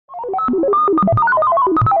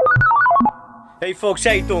Hey folks,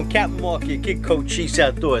 how you doing? Captain Mark here, Kid Coach Chiefs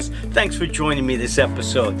Outdoors. Thanks for joining me this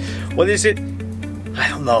episode. What is it? I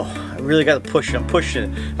don't know. I really got to push it. I'm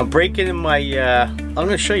pushing it. I'm breaking in my, I'm going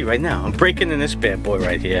to show you right now. I'm breaking in this bad boy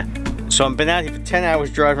right here. So I've been out here for 10 hours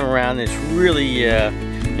driving around. And it's really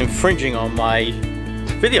infringing on my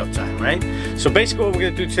video time, right? So basically what we're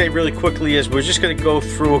going to do today really quickly is we're just going to go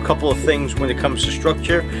through a couple of things when it comes to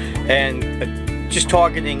structure and just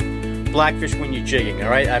targeting blackfish when you're jigging. All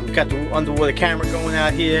right, I've got the underwater camera going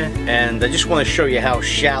out here, and I just want to show you how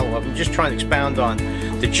shallow. I'm just trying to expound on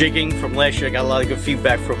the jigging from last year. I got a lot of good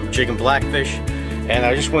feedback from jigging blackfish, and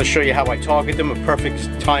I just want to show you how I target them. A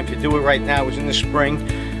perfect time to do it right now is in the spring.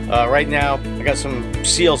 Right now I got some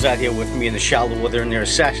seals out here with me in the shallow water, and they're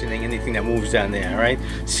assassinating anything that moves down there. All right,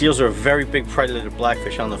 seals are a very big predator to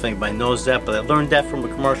blackfish. I don't know if anybody knows that, but I learned that from a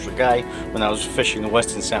commercial guy when I was fishing the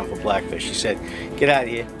Western Sound for blackfish. He said, get out of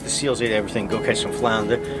here, the seals ate everything, go catch some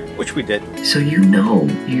flounder, which we did. So you know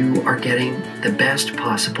you are getting the best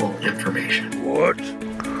possible information. What?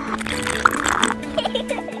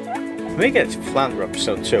 We get a flounder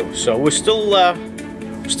episode too, so we're still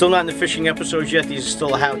not in the fishing episodes yet. These are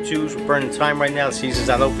still how-tos. We're burning time right now. The season's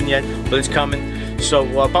not open yet, but it's coming.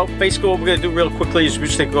 So about basically what we're going to do real quickly is we're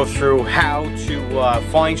just going to go through how to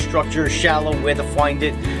find structure, shallow, where to find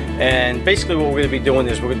it. And basically what we're going to be doing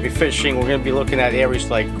is we're going to be fishing. We're going to be looking at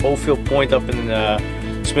areas like Oldfield Point up in the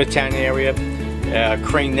Smithtown area,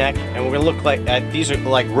 Crane Neck, and we're going to look at these are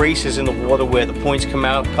like races in the water where the points come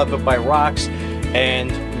out covered by rocks,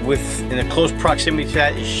 and in a close proximity to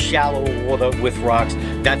that is shallow water with rocks.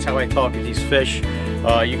 That's how I target these fish.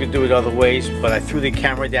 You can do it other ways, but I threw the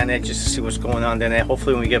camera down there just to see what's going on down there.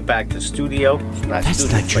 Hopefully when we get back to the studio,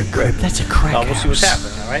 that's not your grip, that's a crack we'll see what's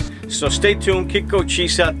happening, alright? So stay tuned, Kid Coach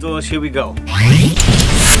Chiefs Outdoors, here we go.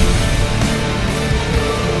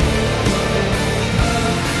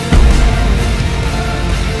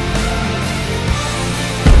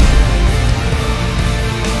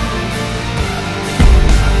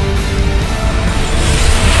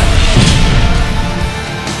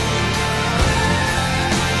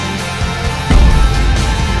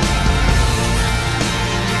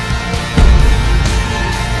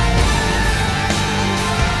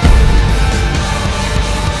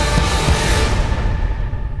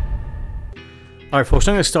 Alright folks,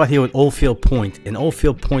 I'm going to start here with Oldfield Point, and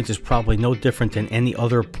Oldfield Point is probably no different than any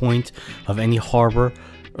other point of any harbor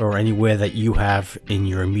or anywhere that you have in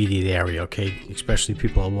your immediate area, okay? Especially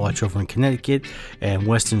people that watch over in Connecticut and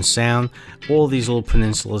Western Sound. All these little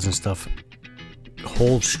peninsulas and stuff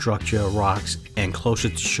hold structure, rocks, and closer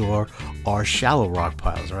to shore are shallow rock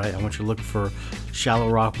piles, alright? I want you to look for shallow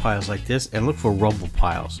rock piles like this, and look for rubble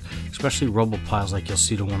piles, especially rubble piles like you'll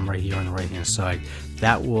see the one right here on the right hand side.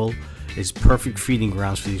 That is perfect feeding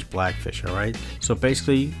grounds for these blackfish, alright? So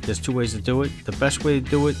basically, there's two ways to do it. The best way to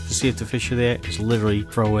do it, to see if the fish are there, is literally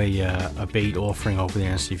throw a bait offering over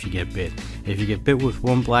there and see if you get bit. If you get bit with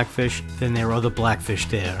one blackfish, then there are other blackfish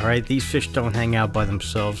there, alright? These fish don't hang out by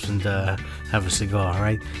themselves and have a cigar,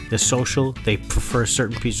 alright? They're social, they prefer a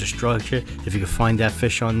certain piece of structure. If you can find that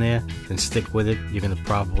fish on there, then stick with it. You're going to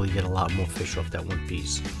probably get a lot more fish off that one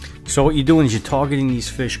piece. So what you're doing is you're targeting these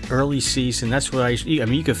fish early season. That's what I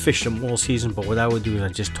mean, you can fish them all season, but what I would do is I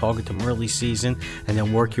just target them early season and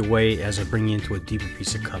then work your way as I bring you into a deeper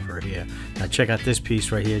piece of cover here. Now check out this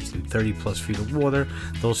piece right here. It's in 30 plus feet of water.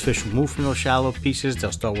 Those fish will move from those shallow pieces.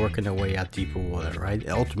 They'll start working their way out deeper water, right?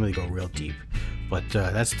 They ultimately go real deep. But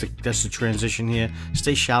that's the transition here.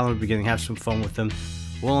 Stay shallow in the beginning. Have some fun with them.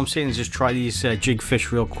 All I'm saying is just try these jig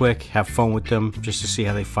fish real quick, have fun with them, just to see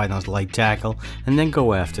how they fight on light tackle, and then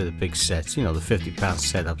go after the big sets, you know, the 50-pound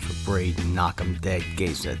setups with braid and knock them dead,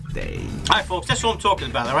 gaze that day. Alright folks, that's what I'm talking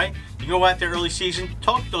about, alright? You go out there early season,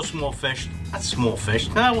 target those small fish, not small fish,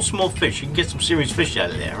 not all small fish, you can get some serious fish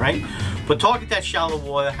out of there, right? But target that shallow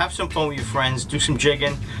water, have some fun with your friends, do some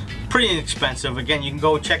jigging, pretty inexpensive. Again, you can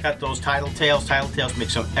go check out those Tidal Tails. Tidal Tails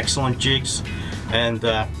make some excellent jigs, and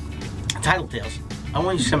Tidal Tails, I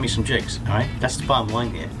want you to send me some jigs, alright? That's the bottom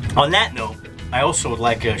line here. On that note, I also would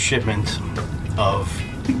like a shipment of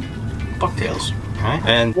bucktails, alright?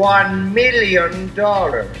 And $1 million.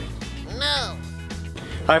 No.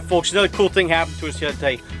 Alright folks, another cool thing happened to us the other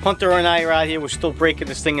day. Hunter and I are out here, we're still breaking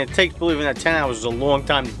this thing. It takes, believe it or not, 10 hours is a long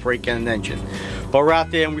time to break in an engine. But we're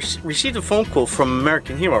out there and we received a phone call from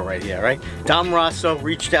American Hero right here, right? Dom Rosso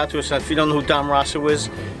reached out to us. If you don't know who Dom Rosso is,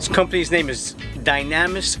 his company's name is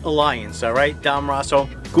Dynamis Alliance, alright? Dom Rosso,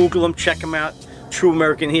 Google him, check him out. True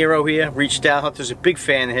American Hero here, reached out. Hunter's a big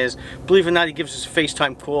fan of his. Believe it or not, he gives us a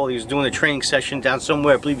FaceTime call. He was doing a training session down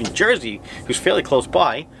somewhere, I believe in Jersey. He was fairly close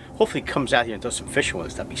by. Hopefully he comes out here and does some fishing with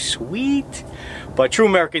us. That'd be sweet. But true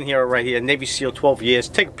American hero right here, Navy SEAL, 12 years.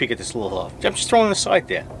 Take a peek at this little I'm just throwing it aside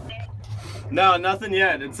there. No, nothing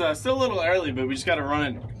yet. It's still a little early, but we just gotta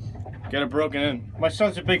run it, get it broken in. My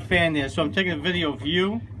son's a big fan there, so I'm taking a video of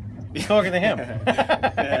you talking to him.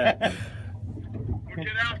 Yeah. We'll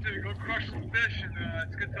get after it, go crush some fish, and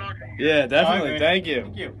it's good talking to you. Yeah, definitely. Right, Thank you.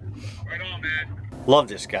 Thank you. Right on, man. Love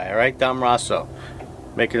this guy, all right? Dom Rosso,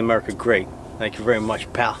 making America great. Thank you very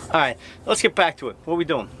much, pal. All right, let's get back to it. What are we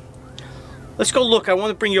doing? Let's go look. I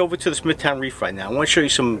want to bring you over to the Smithtown Reef right now. I want to show you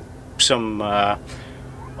some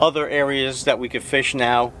other areas that we could fish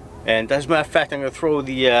now. And as a matter of fact, I'm going to throw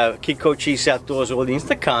the Kid Cochise Outdoors audience,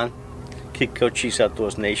 the con, Kid Cochise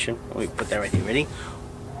Outdoors Nation. Let me put that right here. Ready?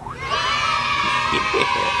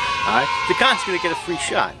 Alright, the con's going to get a free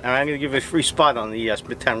shot. Alright, I'm going to give it a free spot on the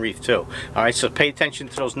Smithtown Reef too. Alright, so pay attention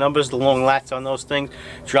to those numbers, the long lats on those things.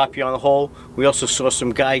 Drop you on the hole. We also saw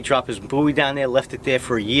some guy drop his buoy down there, left it there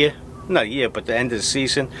for a year. Not a year, but the end of the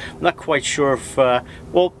season. I'm not quite sure if,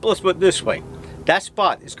 well, let's put it this way. That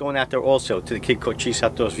spot is going out there also to the Kid Cochise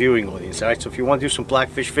Outdoors viewing audience. Alright, so if you want to do some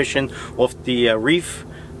blackfish fishing off the reef,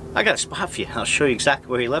 I got a spot for you. I'll show you exactly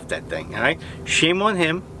where he left that thing. Alright, shame on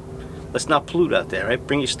him. Let's not pollute out there, right?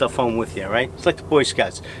 Bring your stuff home with you, right? It's like the Boy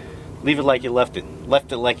Scouts. Leave it like you left it.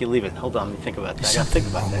 Left it like you leave it. Hold on, let me think about that. I gotta think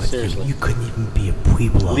about that, seriously. You couldn't even be a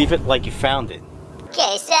Pueblo. Leave it like you found it.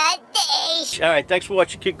 Alright, thanks for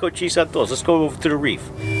watching Kid Cochise Outdoors. Let's go over to the reef.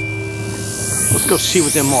 Let's go see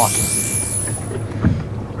what they're marking.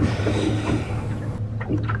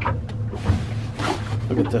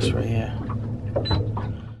 Look at this right here.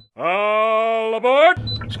 All aboard!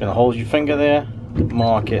 Just gonna hold your finger there.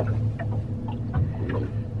 Mark it.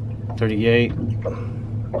 38.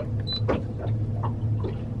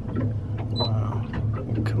 Wow.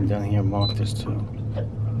 Come down here and mark this too.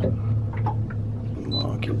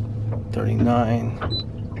 Mark it. 39.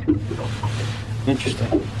 Interesting.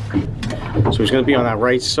 So he's going to be on that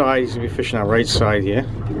right side. He's going to be fishing that right side here.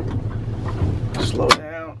 Slow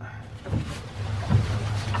down.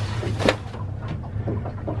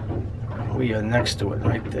 We are next to it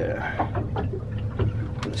right there.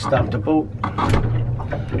 Stop the boat.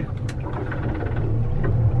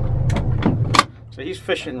 So he's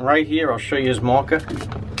fishing right here. I'll show you his marker.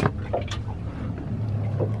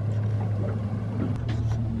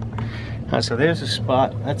 Alright, so there's his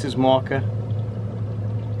spot. That's his marker.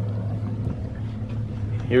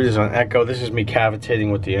 Here it is on echo. This is me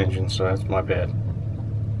cavitating with the engine, so that's my bad.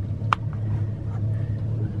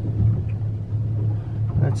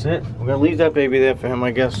 That's it. We're gonna leave that baby there for him,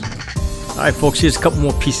 I guess. Alright folks, here's a couple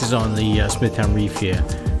more pieces on the Smithtown Reef here.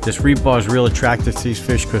 This rebar is real attractive to these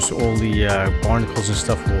fish because all the barnacles and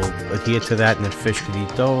stuff will adhere to that and the fish can eat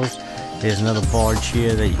those. There's another barge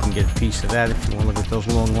here that you can get a piece of that if you want to look at those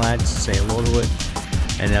long lads, say hello to it.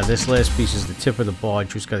 And now this last piece is the tip of the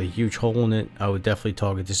barge, which got a huge hole in it. I would definitely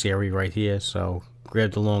target this area right here, so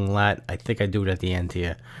grab the long lat. I think I do it at the end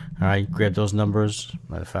here. Alright, grab those numbers.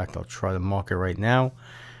 Matter of fact, I'll try to mark it right now.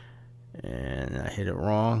 And I hit it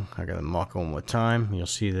wrong. I gotta mark it one more time. You'll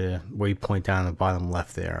see the waypoint down the bottom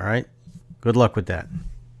left there. Alright, good luck with that.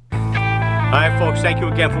 Alright folks, thank you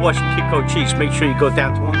again for watching Kid Cochise. Make sure you go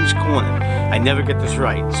down to Orange Corner. I never get this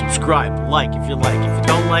right. Subscribe, like if you like. If you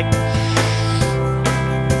don't like,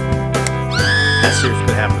 that's seriously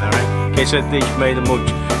gonna happen, alright? In case I think you made a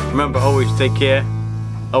mooch. Remember, always take care,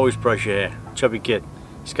 always brush your hair. Chubby kid,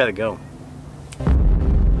 he's gotta go.